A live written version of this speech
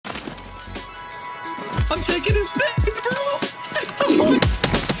taking his back, bro.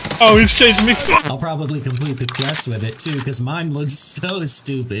 Oh, he's chasing me. I'll probably complete the quest with it too, because mine looks so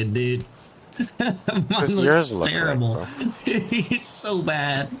stupid, dude. Mine looks terrible. Like, it's so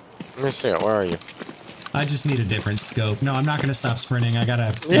bad. Let me see it. Where are you? I just need a different scope. No, I'm not gonna stop sprinting. I gotta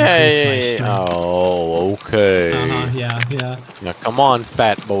increase Yeah. my strength. Oh, okay. Yeah. Now come on,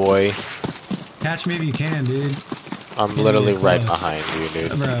 fat boy. Catch me if you can, dude. I'm literally right behind you,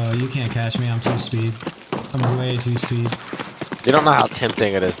 dude. Bro, you can't catch me. I'm too speed. I'm way too speed. You don't know how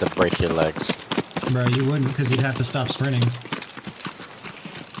tempting it is to break your legs. Bro, you wouldn't, because you'd have to stop sprinting.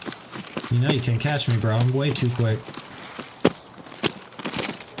 You know you can't catch me, bro. I'm way too quick.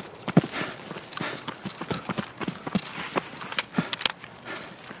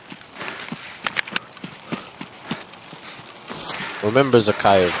 Remember,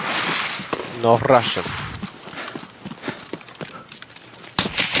 Zakayev, no Russian.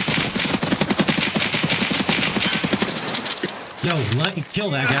 Yo, kill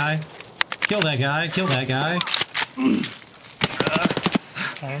that guy. Kill that guy. Kill that guy.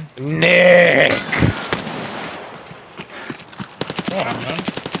 Nick!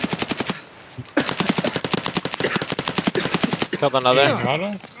 Killed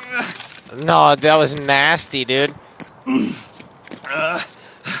another? No, that was nasty, dude.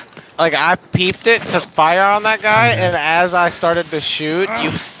 Like, I peeped it to fire on that guy, and as I started to shoot,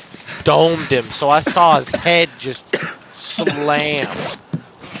 you domed him, so I saw his head just slam.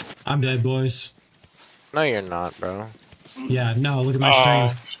 I'm dead, boys. No, you're not, bro. Yeah, no, look at my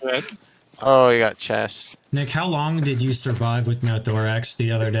stream. Shit. Oh, you got chest. Nick, how long did you survive with no thorax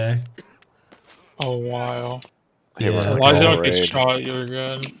the other day? A while. Yeah. As long as you don't get shot, you're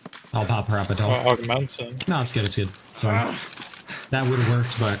good. I'll pop her up a doll. Augmenting. No, it's good, it's good. It's fine. That would have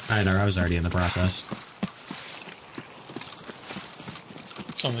worked, but I was already in the process.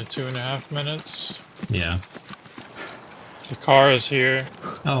 It's only 2.5 minutes. Yeah. The car is here.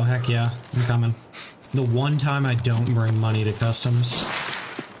 Oh, heck yeah. I'm coming. The one time I don't bring money to customs.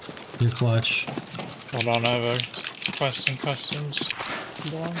 You're clutch. Hold on, I have a quest in customs.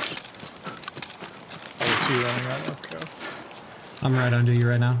 Oh, it's you running out. Okay. I'm right under you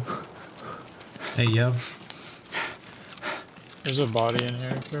right now. Hey, yo. There's a body in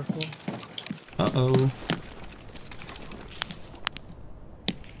here, careful. Uh-oh.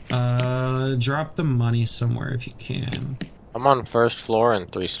 Drop the money somewhere if you can. I'm on first floor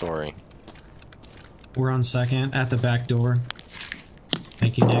and 3-story. We're on second, at the back door.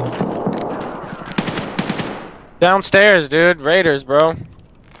 Thank you, Nick. Downstairs, dude. Raiders, bro.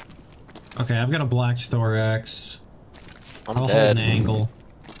 Okay, I've got a black thorax. I'll hold dead. an angle.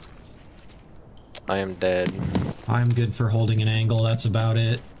 I am dead. I'm good for holding an angle, that's about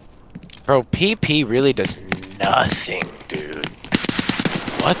it. Bro, PP really does nothing, dude.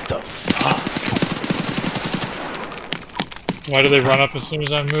 What the fuck? Why do they run up as soon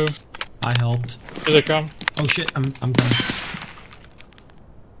as I move? I helped. Here they come. Oh shit, I'm coming.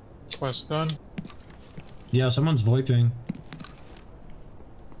 Quest done. Yeah, someone's VoIPing.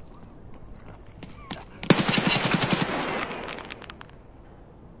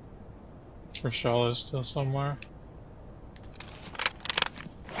 Rochelle is still somewhere.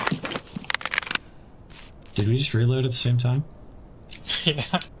 Did we just reload at the same time?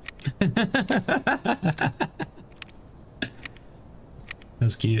 Yeah.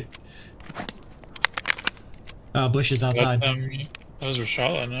 That's cute. Bushes outside. That was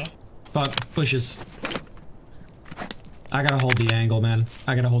Rochelle, no? Fuck, bushes. I gotta hold the angle, man.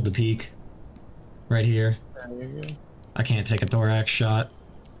 I gotta hold the peak. Right here. There you go. I can't take a thorax shot.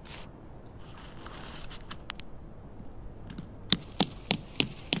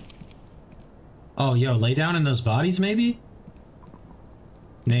 Oh, yo, lay down in those bodies, maybe?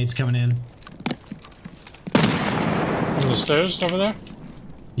 Nade's coming in. On the stairs over there?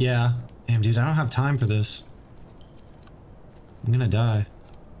 Yeah. Damn, dude, I don't have time for this. I'm gonna die.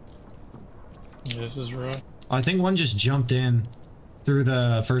 Yeah, this is rough. I think one just jumped in through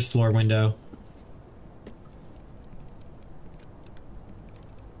the first floor window.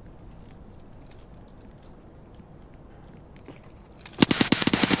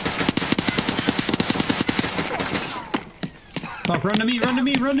 Fuck, run to me, run to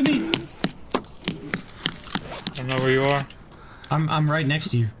me, run to me! I don't know where you are. I'm right next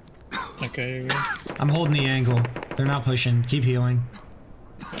to you. Okay, you're good. I'm holding the angle. They're not pushing. Keep healing.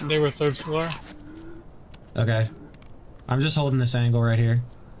 They were 3rd floor. Okay. I'm just holding this angle right here.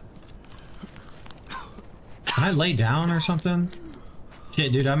 Can I lay down or something?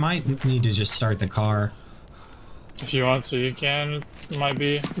 Shit, dude, I might need to just start the car. If you want to, you can. It might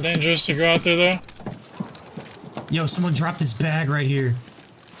be dangerous to go out there, though. Yo, someone dropped his bag right here.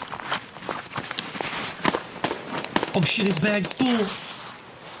 Oh shit, his bag's full.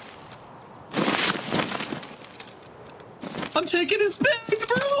 I'm taking his bag,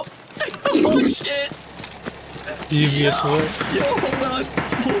 bro. Oh shit. Devious look. Yo,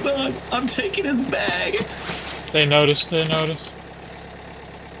 hold on. I'm taking his bag. They noticed. They noticed.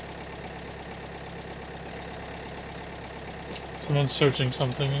 Someone's searching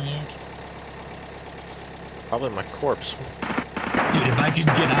something in here. Probably my corpse. Dude, if I could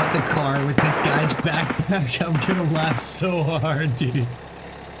get out the car with this guy's backpack, I'm gonna laugh so hard, dude.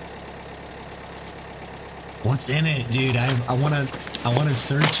 What's in it, dude? I wanna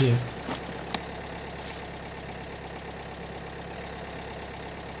search it.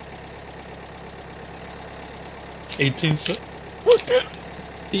 Okay.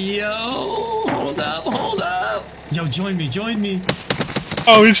 Yo, hold up. Yo, join me.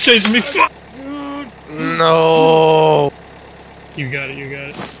 Oh, he's chasing me. No. You got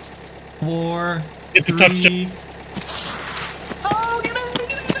it. 4, Get the 3. Oh, get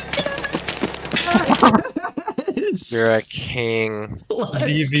out! You're a king.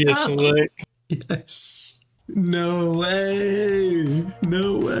 Devious look. Yes. No way.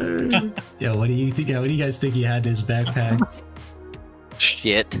 Yeah, what do you think? What do you guys think he had in his backpack?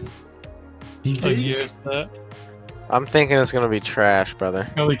 Shit. You Like, think? here's that. I'm thinking it's gonna be trash, brother.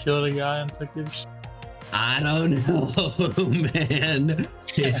 Probably killed a guy and took his. I don't know, man.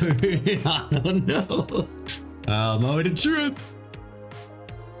 I don't know. Moment of truth.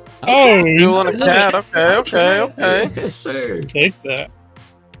 Oh, You want a cat? Okay. Yes, sir. take that.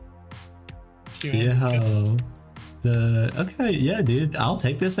 Yo. Okay, yeah, dude. I'll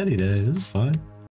take this any day. This is fine.